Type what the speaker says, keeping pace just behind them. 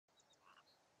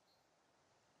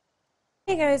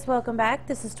Hey guys, welcome back.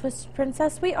 This is Twisted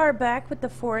Princess. We are back with the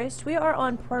forest. We are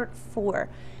on part 4.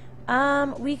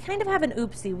 We kind of have an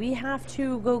oopsie. We have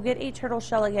to go get a turtle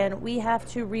shell again. We have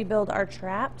to rebuild our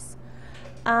traps.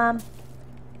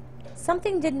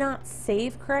 Something did not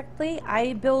save correctly.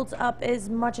 I built up as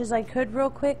much as I could real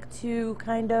quick to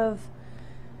kind of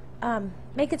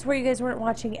make it to where you guys weren't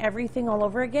watching everything all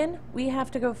over again. We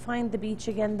have to go find the beach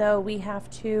again though. We have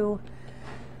to...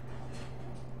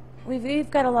 We've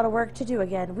got a lot of work to do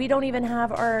again. We don't even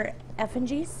have our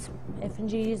F&Gs,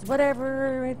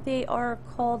 whatever they are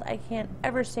called. I can't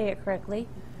ever say it correctly.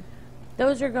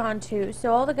 Those are gone too.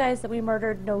 So all the guys that we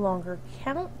murdered no longer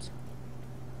count.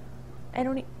 I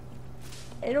don't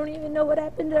even know what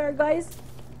happened to our guys.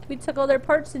 We took all their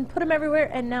parts and put them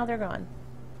everywhere, and now they're gone.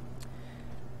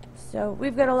 So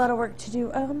we've got a lot of work to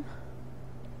do.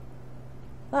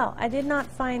 Well, I did not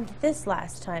find this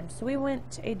last time, so we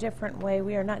went a different way.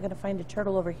 We are not going to find a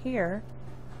turtle over here.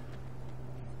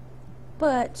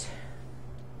 But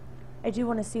I do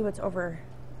want to see what's over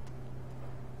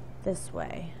this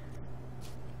way.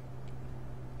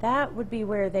 That would be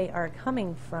where they are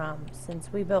coming from,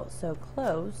 since we built so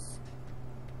close.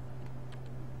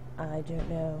 I don't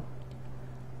know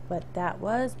what that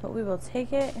was, but we will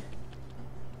take it.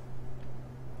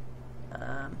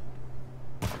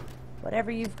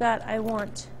 Whatever you've got, I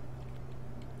want.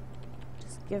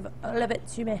 Just give all of it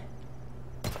to me.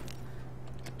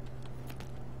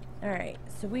 Alright,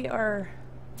 so we are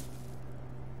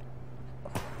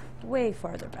way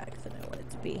farther back than I wanted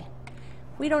to be.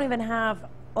 We don't even have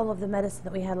all of the medicine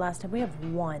that we had last time. We have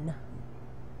one.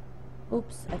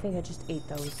 Oops, I think I just ate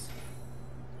those.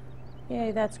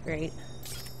 Yay, that's great.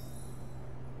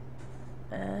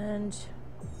 And...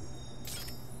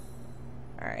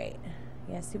 alright.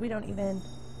 Yeah, see, we don't even...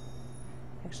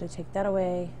 actually, take that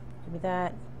away. Give me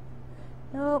that.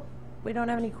 Nope, we don't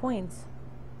have any coins.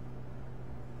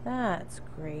 That's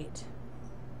great.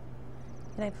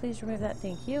 Can I please remove that?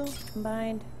 Thank you.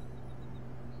 Combined.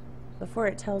 Before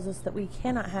it tells us that we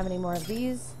cannot have any more of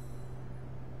these.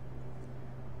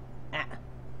 Ah.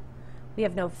 We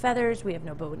have no feathers. We have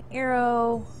no bow and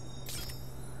arrow.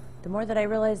 The more that I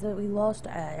realize that we lost,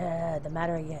 the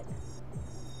madder I get.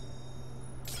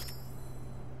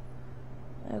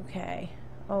 Okay.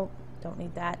 Oh, don't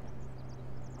need that.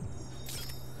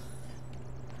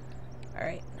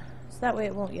 Alright. So that way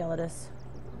it won't yell at us.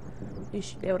 We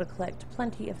should be able to collect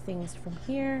plenty of things from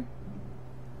here.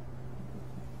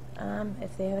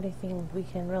 If they have anything we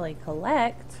can really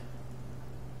collect.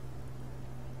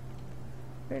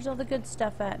 Where's all the good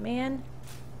stuff at, man?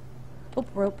 Oh,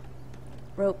 rope.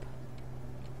 Rope.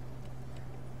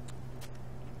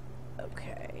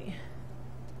 Okay.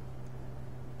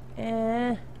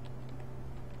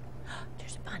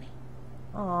 There's a bunny.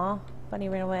 Aw, bunny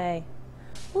ran away.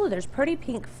 Ooh, there's pretty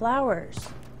pink flowers.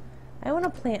 I want to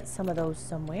plant some of those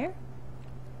somewhere.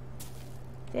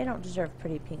 They don't deserve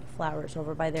pretty pink flowers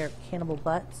over by their cannibal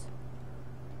butts.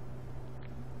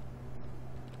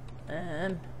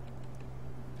 Alright,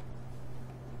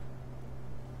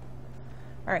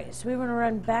 so we want to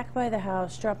run back by the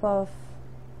house, drop off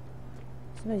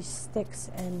some of these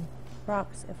sticks and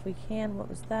rocks if we can. What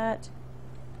was that?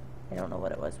 I don't know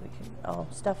what it was. We can, oh,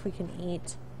 stuff we can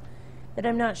eat that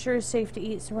I'm not sure is safe to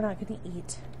eat, so we're not going to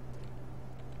eat.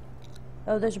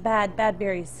 Oh, those are bad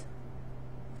berries.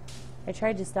 I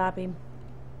tried to stop him.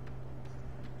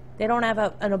 They don't have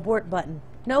an abort button.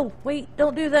 No, wait,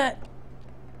 don't do that.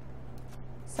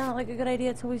 Sounded like a good idea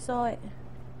until we saw it.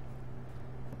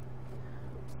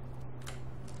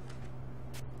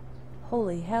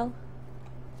 Holy hell.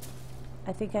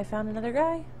 I think I found another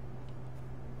guy.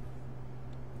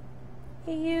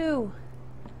 Hey, you.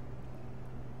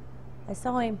 I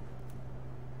saw him.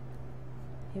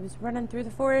 He was running through the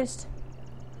forest.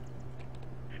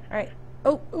 Alright.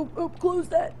 Oh, close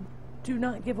that. Do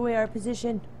not give away our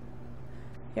position.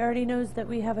 He already knows that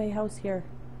we have a house here.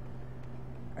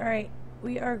 Alright.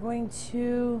 We are going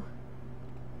to...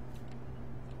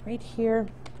 right here.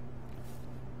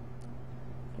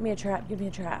 Give me a trap. Give me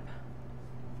a trap.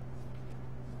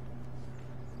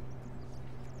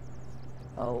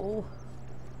 Oh.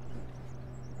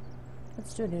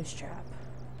 Let's do a noose trap.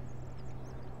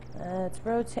 Let's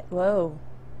rotate. Whoa.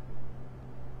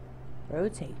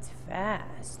 Rotates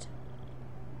fast.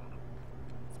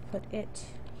 Let's put it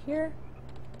here.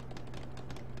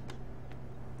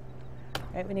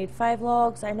 Alright, we need 5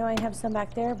 logs. I know I have some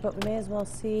back there, but we may as well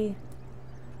see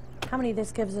how many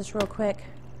this gives us real quick.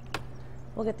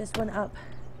 We'll get this one up.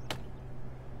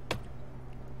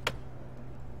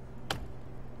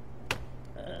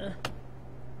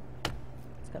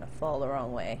 It's gonna fall the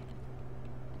wrong way.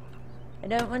 I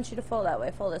don't want you to fall that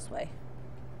way. Fall this way.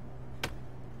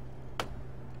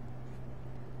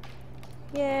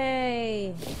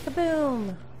 Yay!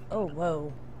 Kaboom! Oh,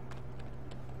 whoa.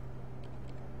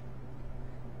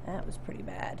 That was pretty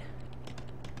bad.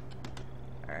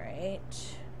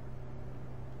 Alright.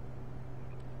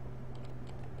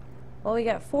 Well, we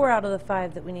got 4 out of the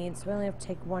 5 that we need, so we only have to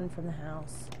take 1 from the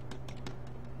house.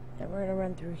 And we're gonna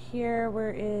run through here.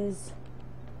 Where is...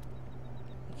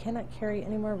 We cannot carry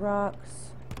any more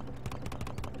rocks.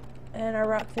 And our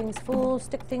rock thing's full,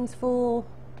 stick thing's full.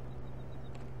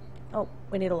 Oh,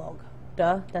 we need a log.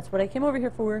 Duh, that's what I came over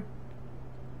here for.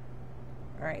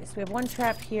 Alright, so we have 1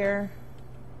 trap here.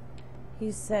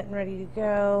 He's set and ready to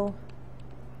go.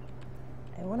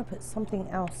 I want to put something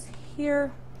else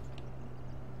here.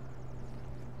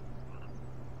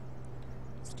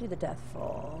 Let's do the death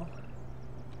fall.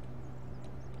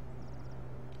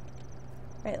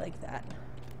 Right like that.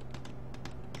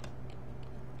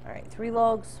 Alright, 3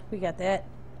 logs. We got that.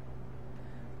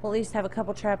 We'll at least have a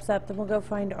couple traps up. Then we'll go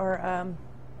find our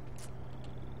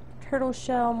turtle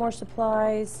shell, more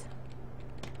supplies.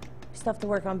 We still have to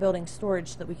work on building storage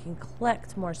so that we can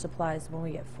collect more supplies when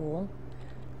we get full.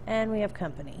 And we have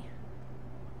company.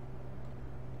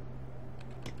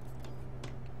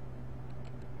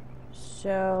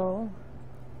 So,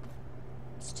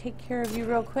 let's take care of you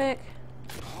real quick.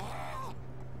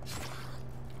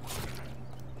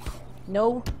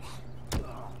 No.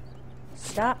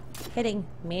 Stop hitting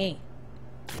me.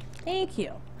 Thank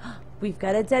you. We've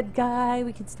got a dead guy.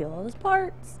 We can steal all his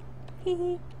parts. Hee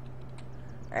hee.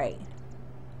 Alright.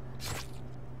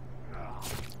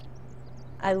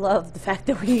 I love the fact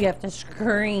that we have to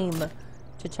scream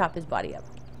to chop his body up.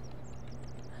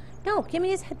 No, give me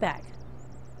his head back.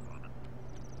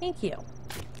 Thank you.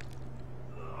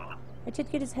 I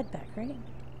did get his head back, right?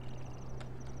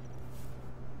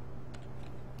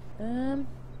 We're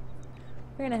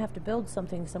gonna have to build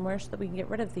something somewhere so that we can get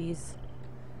rid of these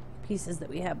pieces that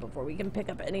we have before we can pick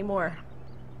up any more.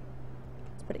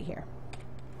 Let's put it here.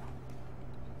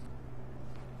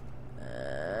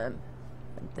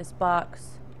 This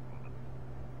box.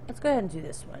 Let's go ahead and do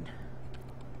this one.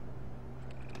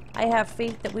 I have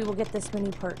faith that we will get this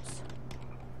many parts.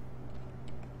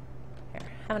 Here,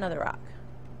 have another rock.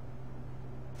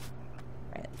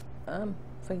 Alright,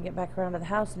 if we can get back around to the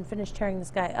house and finish tearing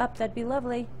this guy up, that'd be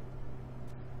lovely.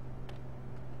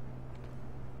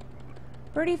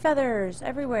 Birdie feathers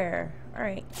everywhere.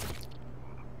 Alright.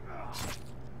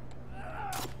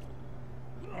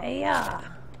 Hey-ya!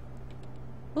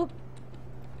 Oop.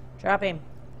 Drop him.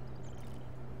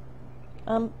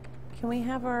 Can we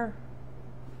have our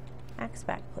axe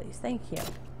back, please? Thank you.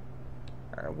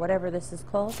 Or whatever this is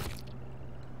called.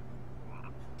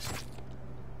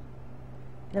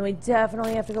 Then we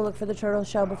definitely have to go look for the turtle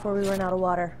shell before we run out of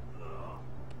water.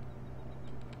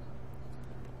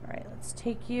 Alright, let's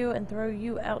take you and throw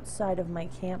you outside of my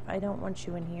camp. I don't want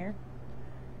you in here.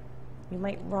 You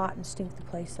might rot and stink the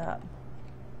place up.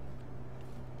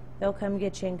 They'll come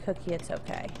get you and cook you, it's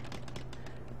okay.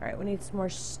 Alright, we need some more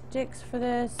sticks for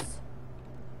this.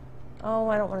 Oh,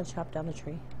 I don't want to chop down the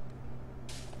tree.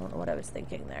 I don't know what I was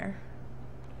thinking there.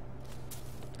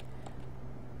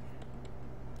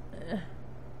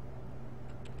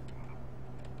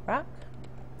 Rock.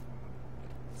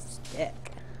 Stick.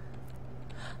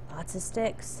 Lots of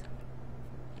sticks.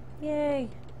 Yay.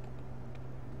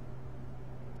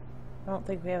 I don't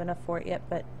think we have enough for it yet,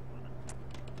 but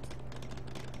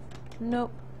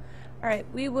nope. Alright,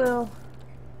 we're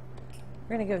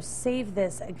gonna go save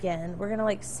this again. We're gonna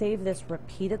like save this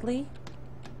repeatedly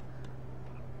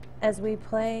as we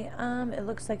play. It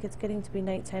looks like it's getting to be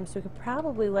nighttime, so we could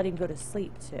probably let him go to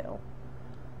sleep too.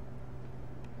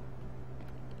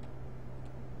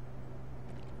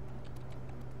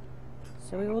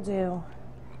 So we will do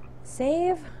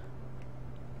save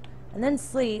and then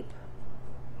sleep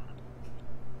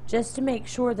just to make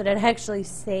sure that it actually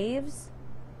saves.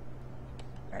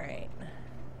 Alright.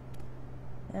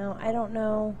 Now, I don't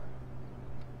know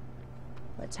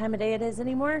what time of day it is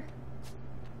anymore.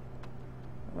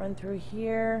 Run through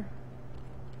here.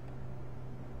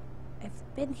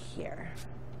 I've been here.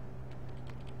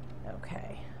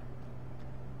 Okay.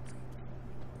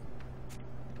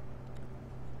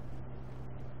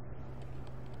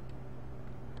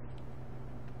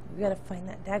 We gotta find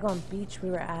that daggone beach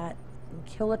we were at and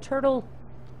kill a turtle.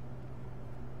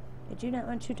 I do not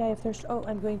want to die of thirst. Oh,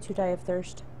 I'm going to die of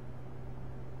thirst.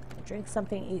 Drink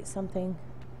something, eat something.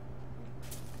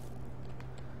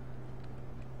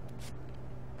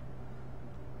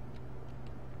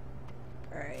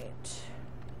 Alright.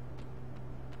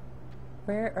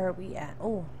 Where are we at?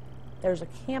 Oh, There's a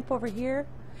camp over here.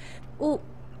 Ooh.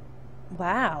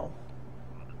 Wow.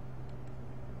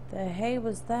 The hay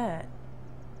was that?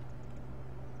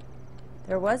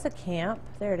 There was a camp.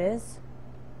 There it is.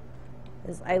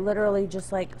 I literally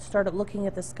just like started looking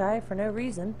at the sky for no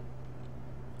reason.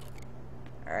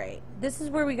 Alright. This is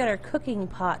where we got our cooking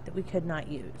pot that we could not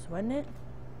use, wasn't it?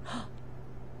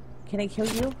 Can I kill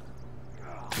you?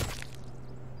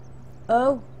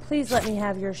 Oh, please let me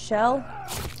have your shell.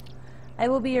 I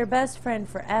will be your best friend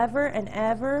forever and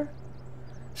ever.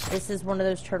 This is one of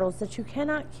those turtles that you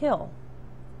cannot kill.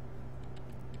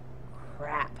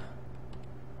 Crap.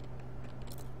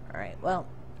 Alright, well,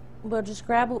 we'll just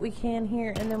grab what we can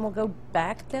here and then we'll go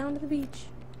back down to the beach.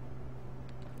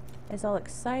 It's all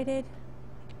excited.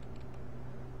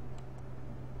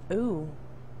 Ooh.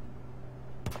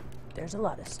 There's a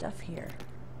lot of stuff here.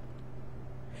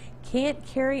 Can't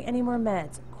carry any more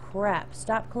meds. Crap.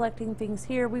 Stop collecting things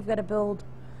here. We've got to build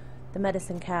the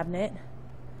medicine cabinet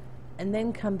and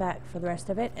then come back for the rest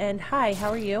of it. And hi, how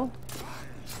are you?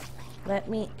 Let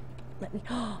me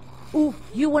ooh,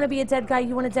 you want to be a dead guy?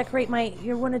 You want to decorate my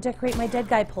dead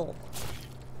guy pole?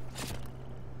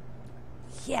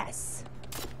 Yes.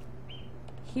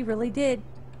 He really did.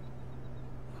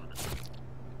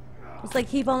 It's like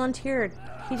he volunteered.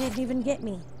 He didn't even get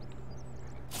me.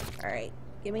 Alright,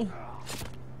 gimme.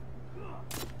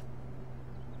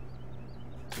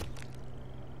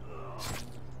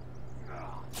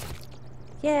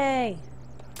 Yay!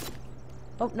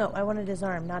 Oh, no, I wanted his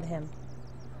arm, not him.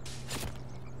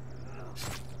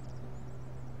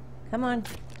 Come on.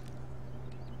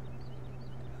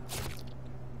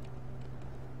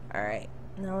 Alright,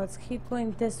 now let's keep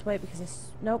going this way because it's...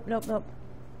 Nope, nope, nope.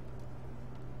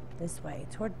 This way,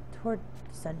 toward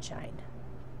sunshine.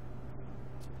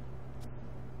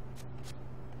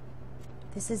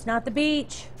 This is not the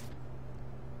beach.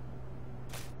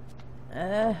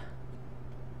 Where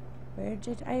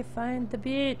did I find the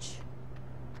beach?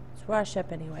 Let's wash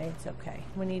up anyway. It's okay.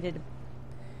 We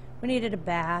needed a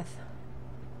bath.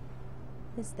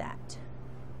 What is that?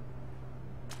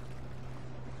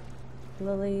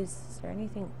 Lilies. Is there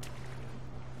anything?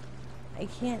 I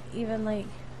can't even like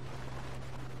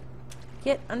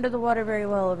get under the water very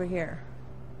well over here.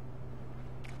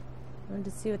 I wanted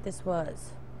to see what this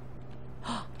was.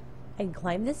 I can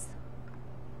climb this?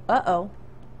 Uh-oh.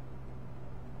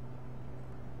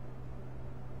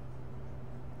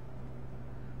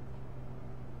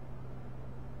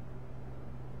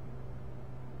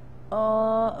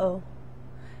 Uh-oh.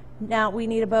 Now we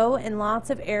need a bow and lots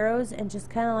of arrows and just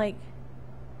kind of like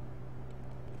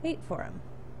wait for him.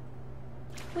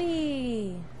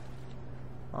 Whee!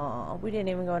 Aw, we didn't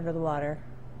even go under the water.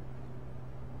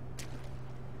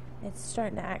 It's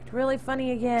starting to act really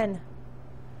funny again.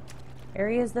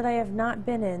 Areas that I have not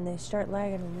been in, they start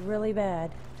lagging really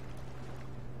bad.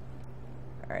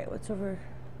 Alright, what's over?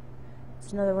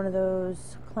 It's another one of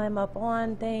those climb up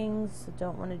on things. So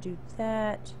don't want to do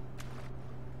that.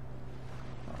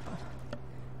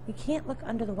 You can't look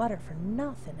under the water for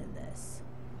nothing in this.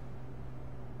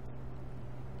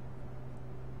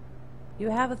 You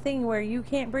have a thing where you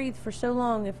can't breathe for so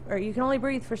long, or you can only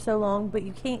breathe for so long, but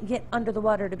you can't get under the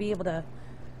water to be able to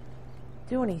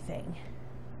do anything.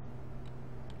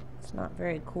 It's not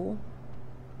very cool.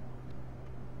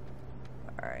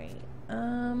 Alright,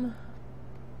 there's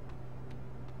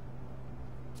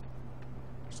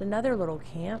another little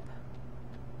camp.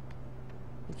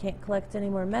 You can't collect any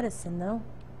more medicine though.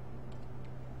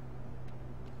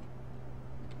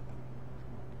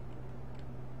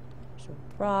 There's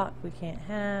a rock we can't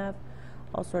have.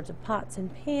 All sorts of pots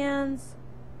and pans.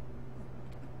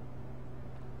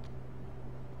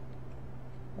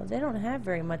 Well, they don't have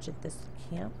very much at this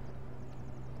camp.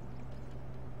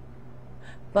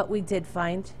 But we did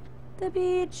find the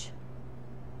beach.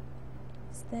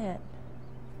 What's that?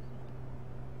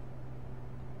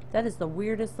 That is the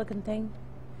weirdest looking thing.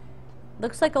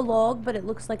 Looks like a log, but it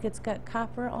looks like it's got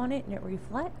copper on it and it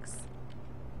reflects.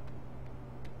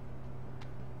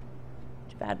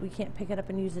 Too bad we can't pick it up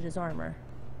and use it as armor.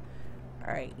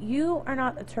 Alright, you are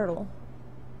not a turtle.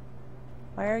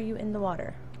 Why are you in the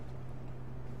water?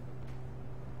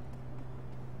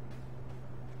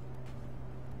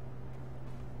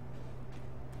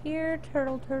 Here,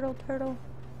 turtle, turtle, turtle.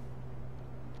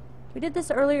 We did this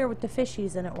earlier with the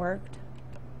fishies and it worked.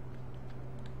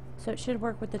 So it should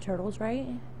work with the turtles, right?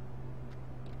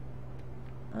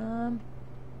 I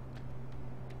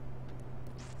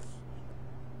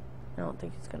don't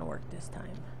think it's gonna work this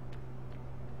time.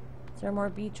 Is there more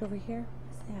beach over here?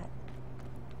 What's that?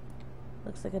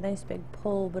 Looks like a nice big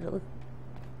pole, but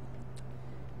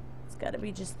it's gotta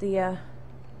be just the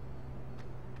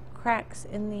cracks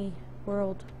in the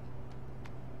world.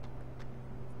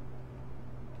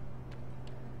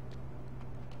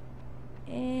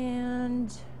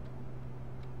 And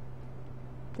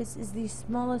this is the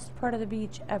smallest part of the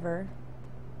beach ever.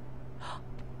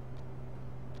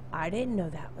 I didn't know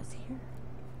that was here.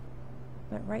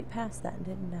 Went right past that and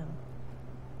didn't know.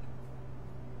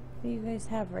 What do you guys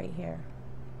have right here?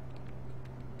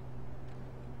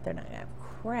 They're not gonna have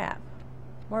crap.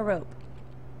 More rope.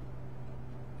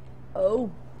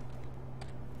 Oh.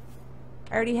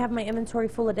 I already have my inventory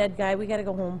full of dead guy. We gotta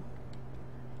go home.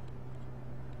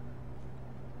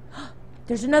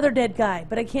 There's another dead guy,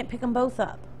 but I can't pick them both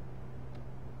up.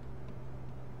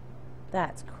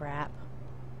 That's crap.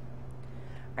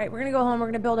 Alright, we're gonna go home. We're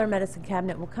gonna build our medicine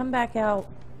cabinet. We'll come back out.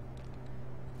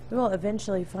 We will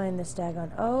eventually find this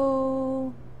daggone.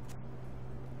 Oh.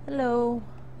 Hello.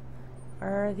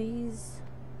 Are these...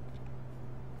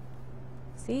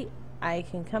 See? I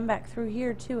can come back through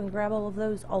here too and grab all of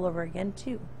those all over again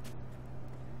too.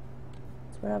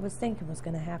 That's what I was thinking was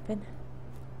gonna happen.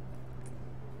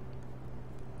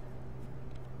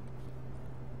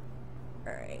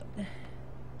 Alright.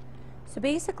 So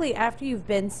basically after you've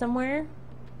been somewhere,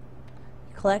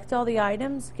 collect all the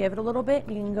items, give it a little bit,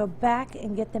 and you can go back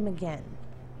and get them again.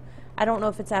 I don't know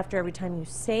if it's after every time you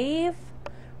save.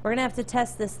 We're going to have to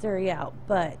test this theory out,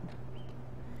 but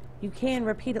you can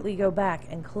repeatedly go back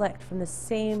and collect from the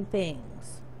same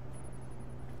things.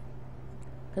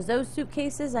 Because those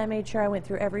suitcases, I made sure I went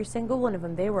through every single one of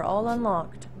them. They were all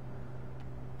unlocked.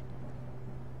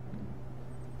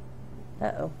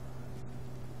 Uh-oh.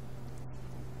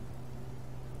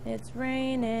 It's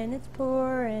raining, it's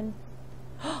pouring.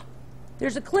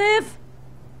 There's a cliff!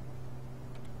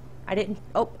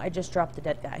 I just dropped the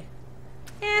dead guy.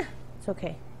 It's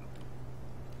okay.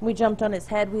 We jumped on his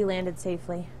head, we landed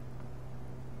safely.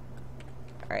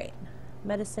 Alright.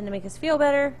 Medicine to make us feel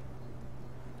better.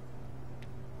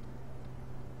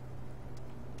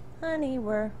 Honey,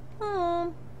 we're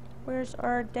home. Where's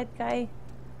our dead guy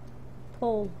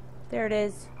pole? There it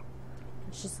is.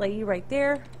 Let's just lay you right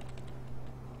there.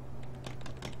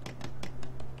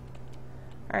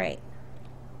 Alright.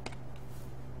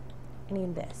 I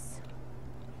need this.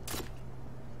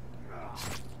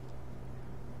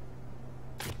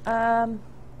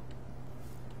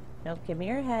 Nope, give me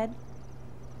your head.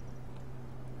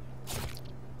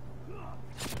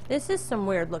 This is some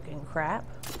weird looking crap.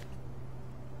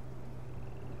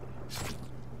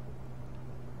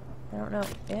 I don't know.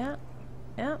 Yeah.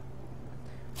 Yeah.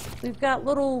 We've got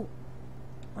little,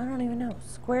 I don't even know,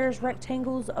 squares,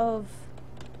 rectangles of...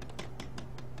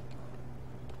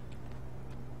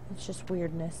 It's just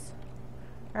weirdness.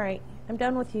 Alright, I'm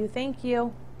done with you. Thank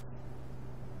you.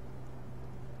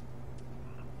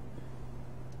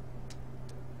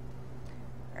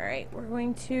 Alright, we're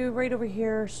going to, right over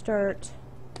here, start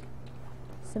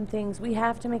some things. We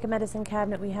have to make a medicine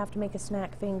cabinet. We have to make a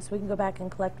snack thing so we can go back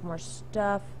and collect more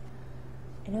stuff.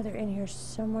 I know they're in here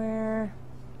somewhere.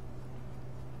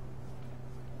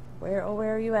 Where, oh,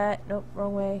 where are you at? Nope,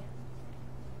 wrong way.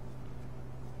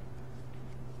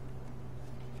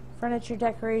 Furniture,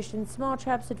 decorations, small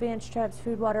traps, advanced traps,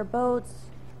 food, water, boats.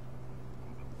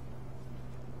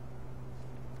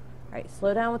 Alright,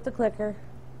 slow down with the clicker.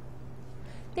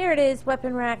 There it is,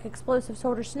 weapon rack, explosives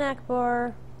holder, snack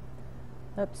bar.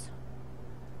 Oops.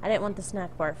 I didn't want the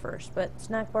snack bar first, but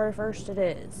snack bar first it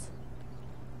is.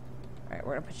 Alright,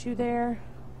 we're gonna put you there.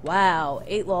 Wow,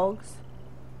 8 logs.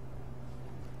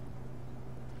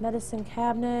 Medicine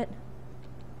cabinet.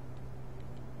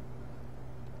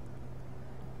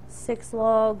 6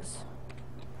 logs.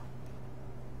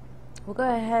 We'll go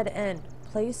ahead and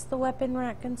place the weapon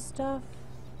rack and stuff.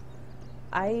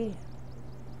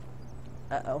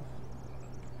 Uh-oh.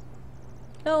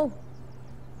 No.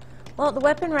 Well, the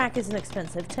weapon rack isn't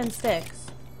expensive, 10 sticks.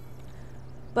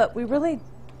 But we really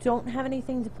don't have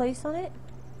anything to place on it.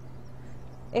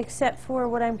 Except for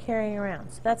what I'm carrying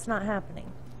around. So that's not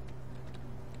happening.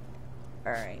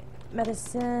 Alright.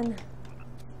 Medicine.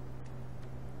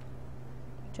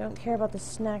 Don't care about the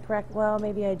snack rack. Well,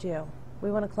 maybe I do.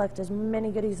 We want to collect as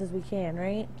many goodies as we can,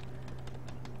 right?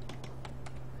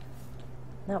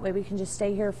 That way we can just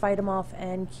stay here, fight them off,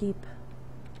 and keep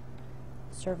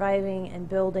surviving and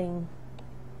building.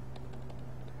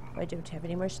 I don't have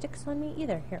any more sticks on me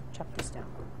either. Here, chop this down.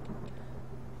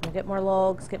 We'll get more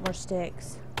logs, get more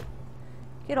sticks.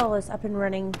 Get all this up and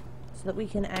running so that we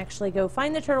can actually go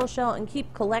find the turtle shell and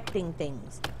keep collecting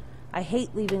things. I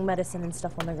hate leaving medicine and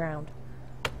stuff on the ground.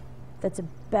 That's a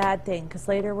bad thing, because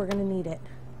later we're going to need it.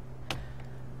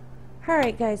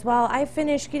 Alright guys, while I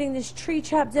finish getting this tree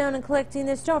chopped down and collecting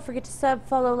this, don't forget to sub,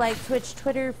 follow, like, Twitch,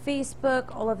 Twitter,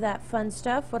 Facebook, all of that fun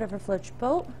stuff, whatever floats your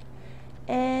boat.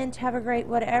 And have a great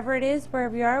whatever it is,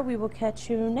 wherever you are. We will catch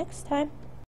you next time.